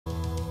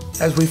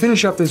As we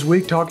finish up this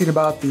week talking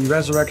about the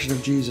resurrection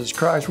of Jesus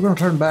Christ, we're going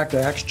to turn back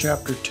to Acts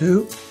chapter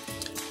 2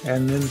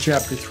 and then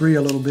chapter 3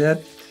 a little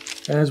bit.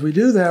 And as we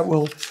do that,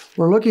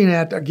 we're looking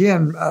at,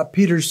 again,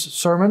 Peter's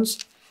sermons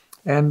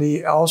and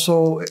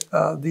also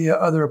the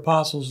other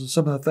apostles and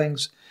some of the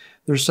things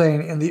they're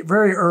saying in the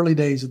very early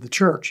days of the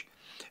church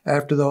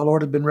after the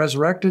Lord had been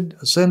resurrected,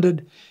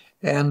 ascended,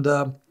 and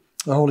the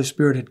Holy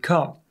Spirit had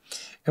come.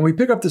 And we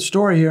pick up the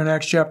story here in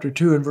Acts chapter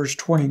 2 and verse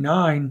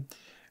 29.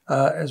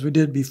 As we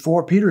did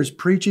before, Peter is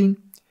preaching,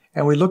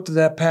 and we looked at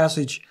that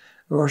passage,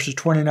 verses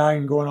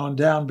 29 going on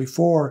down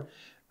before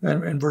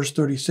in verse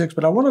 36.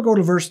 But I want to go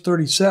to verse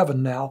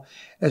 37 now,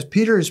 as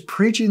Peter is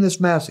preaching this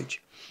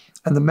message.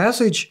 And the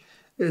message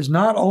is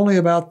not only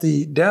about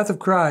the death of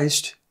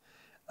Christ,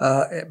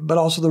 but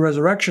also the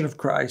resurrection of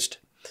Christ.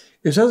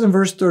 It says in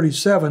verse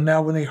 37,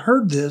 "Now when they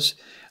heard this,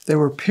 they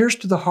were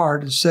pierced to the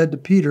heart and said to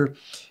Peter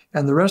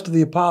and the rest of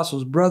the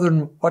apostles,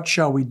 'Brethren, what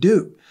shall we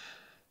do?'"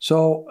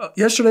 So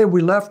yesterday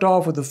we left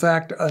off with the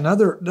fact,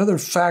 another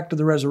fact of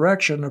the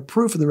resurrection, a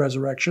proof of the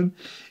resurrection,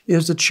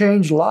 is the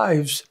changed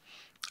lives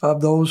of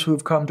those who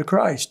have come to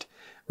Christ.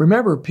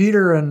 Remember,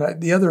 Peter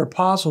and the other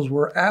apostles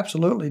were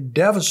absolutely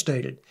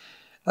devastated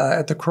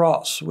at the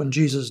cross when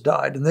Jesus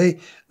died, and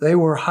they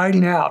were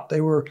hiding out.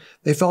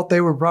 They felt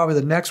they were probably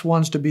the next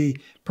ones to be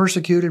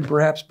persecuted,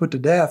 perhaps put to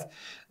death.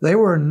 They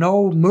were in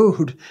no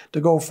mood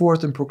to go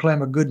forth and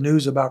proclaim a good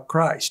news about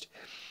Christ.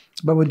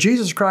 But when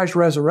Jesus Christ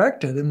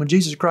resurrected and when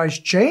Jesus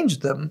Christ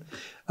changed them,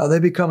 they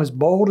become as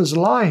bold as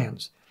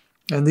lions.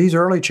 And these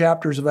early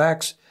chapters of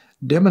Acts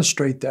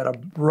demonstrate that, a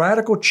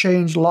radical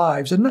changed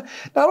lives. And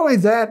not only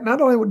that,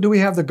 not only do we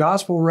have the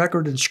gospel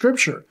record in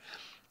Scripture,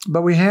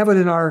 but we have it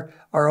in our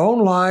own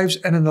lives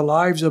and in the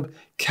lives of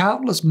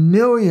countless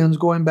millions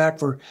going back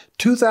for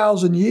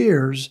 2,000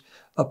 years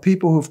of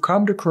people who've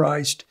come to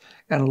Christ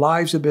and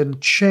lives have been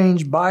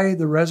changed by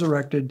the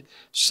resurrected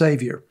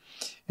Savior.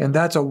 And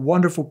that's a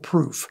wonderful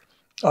proof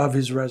of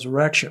his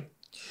resurrection.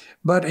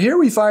 But here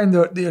we find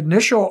the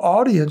initial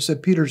audience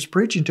that Peter's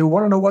preaching to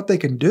want to know what they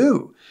can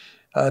do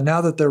now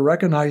that they're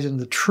recognizing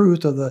the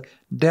truth of the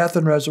death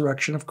and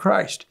resurrection of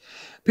Christ.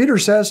 Peter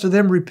says to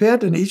them,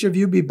 "Repent, and each of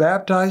you be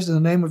baptized in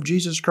the name of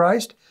Jesus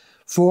Christ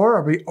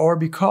for or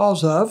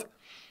because of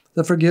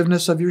the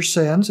forgiveness of your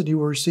sins, and you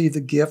will receive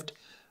the gift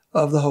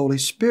of the Holy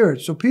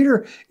Spirit." So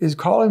Peter is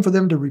calling for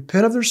them to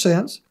repent of their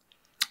sins,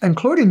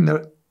 including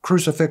the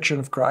crucifixion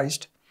of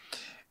Christ,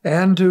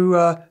 and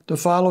to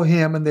follow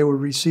him, and they will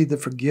receive the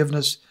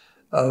forgiveness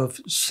of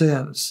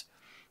sins.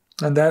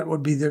 And that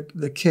would be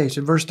the case.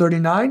 In verse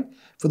 39,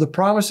 "For the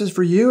promises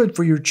for you and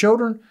for your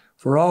children,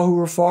 for all who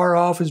are far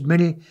off, as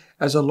many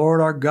as the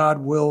Lord our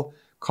God will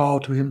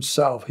call to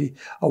himself."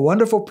 A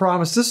wonderful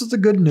promise. This is the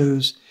good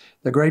news,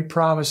 the great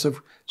promise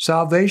of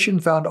salvation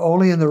found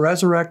only in the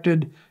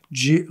resurrected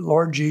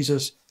Lord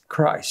Jesus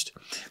Christ.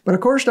 But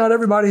of course, not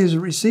everybody has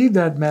received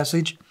that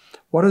message.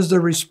 What is the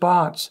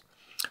response?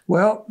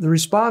 Well, the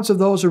response of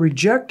those who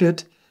reject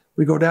it,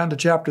 we go down to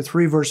chapter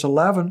 3, verse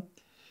 11,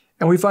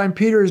 and we find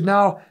Peter is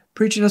now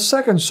preaching a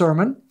second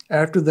sermon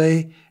after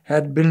they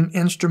had been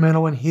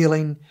instrumental in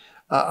healing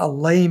a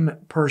lame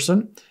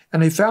person.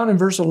 And they found in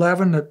verse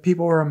 11 that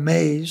people were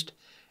amazed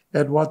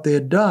at what they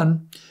had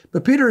done.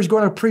 But Peter is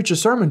going to preach a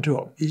sermon to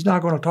them. He's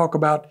not going to talk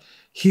about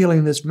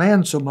healing this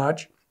man so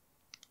much.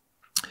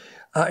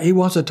 He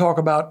wants to talk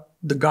about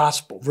the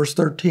gospel. Verse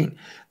 13,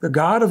 "The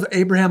God of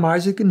Abraham,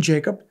 Isaac, and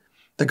Jacob,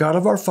 the God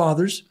of our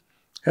fathers,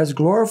 has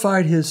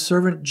glorified his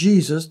servant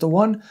Jesus, the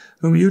one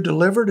whom you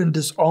delivered and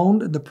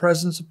disowned in the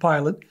presence of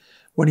Pilate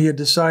when he had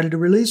decided to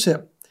release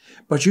him.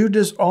 But you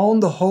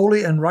disowned the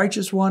holy and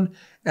righteous one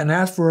and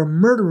asked for a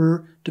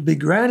murderer to be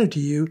granted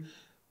to you,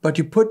 but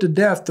you put to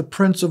death the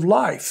Prince of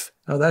Life."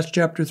 Now that's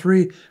chapter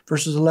 3,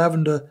 verses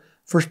 11 to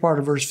first part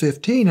of verse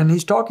 15. And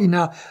he's talking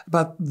now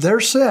about their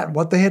sin,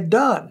 what they had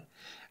done.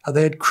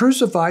 They had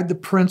crucified the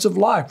Prince of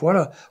Life. What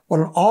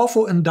an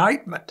awful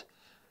indictment.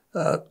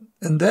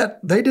 And that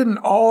they didn't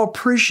all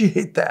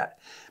appreciate that.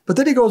 But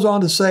then he goes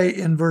on to say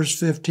in verse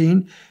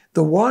 15,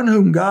 "The one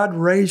whom God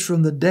raised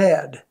from the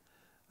dead,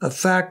 a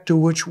fact to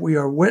which we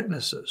are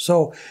witnesses."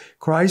 So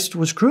Christ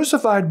was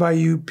crucified by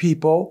you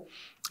people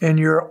in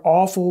your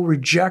awful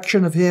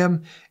rejection of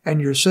him and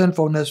your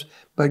sinfulness,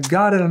 but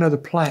God had another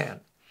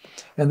plan.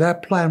 And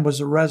that plan was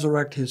to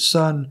resurrect his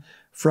Son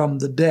from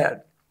the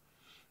dead.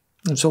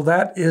 And so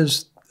that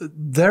is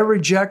their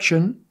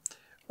rejection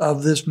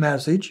of this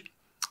message.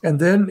 And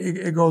then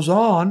it goes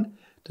on.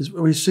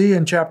 We see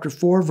in chapter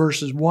 4,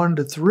 verses 1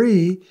 to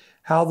 3,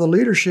 how the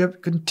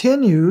leadership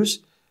continues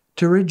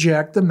to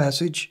reject the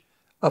message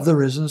of the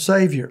risen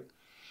Savior.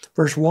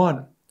 Verse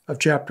 1 of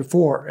chapter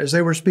 4, "As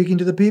they were speaking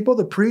to the people,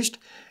 the priest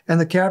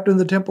and the captain of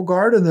the temple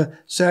guard and the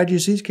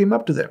Sadducees came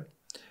up to them,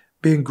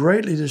 being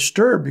greatly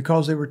disturbed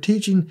because they were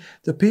teaching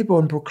the people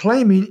and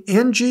proclaiming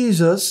in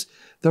Jesus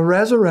the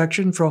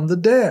resurrection from the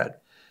dead."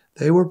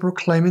 They were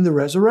proclaiming the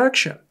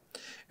resurrection.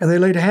 "And they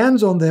laid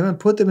hands on them and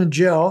put them in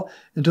jail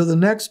until the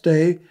next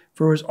day,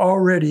 for it was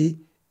already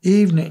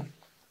evening."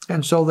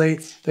 And so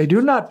they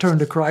do not turn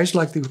to Christ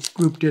like the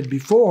group did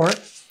before.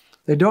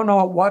 They don't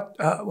know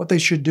what they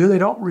should do. They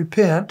don't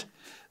repent.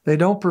 They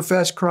don't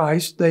profess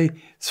Christ. They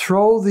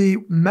throw the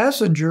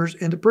messengers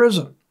into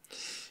prison.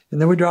 And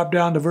then we drop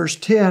down to verse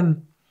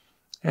 10,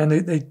 and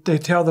they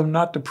tell them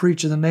not to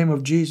preach in the name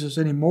of Jesus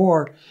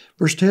anymore.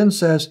 Verse 10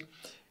 says,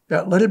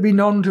 let it be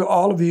known to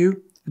all of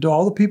you, and to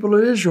all the people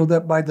of Israel,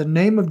 that by the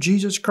name of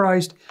Jesus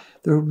Christ,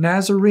 the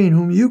Nazarene,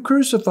 whom you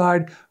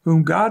crucified,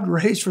 whom God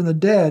raised from the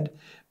dead,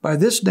 by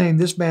this name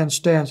this man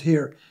stands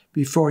here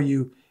before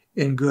you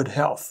in good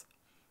health.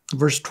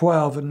 Verse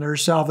 12, and there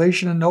is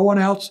salvation in no one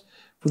else,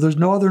 for there's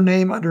no other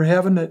name under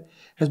heaven that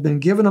has been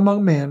given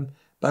among men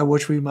by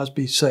which we must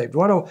be saved.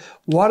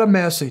 What a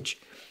message.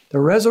 The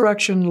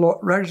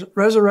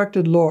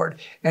resurrected Lord,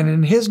 and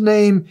in His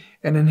name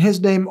and in His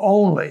name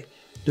only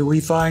do we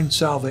find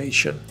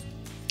salvation.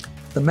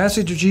 The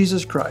message of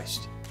Jesus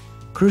Christ,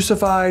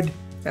 crucified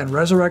and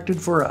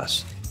resurrected for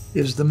us,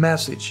 is the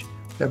message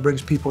that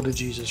brings people to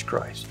Jesus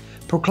Christ.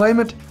 Proclaim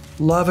it,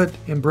 love it,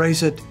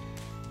 embrace it,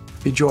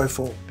 be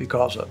joyful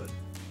because of it.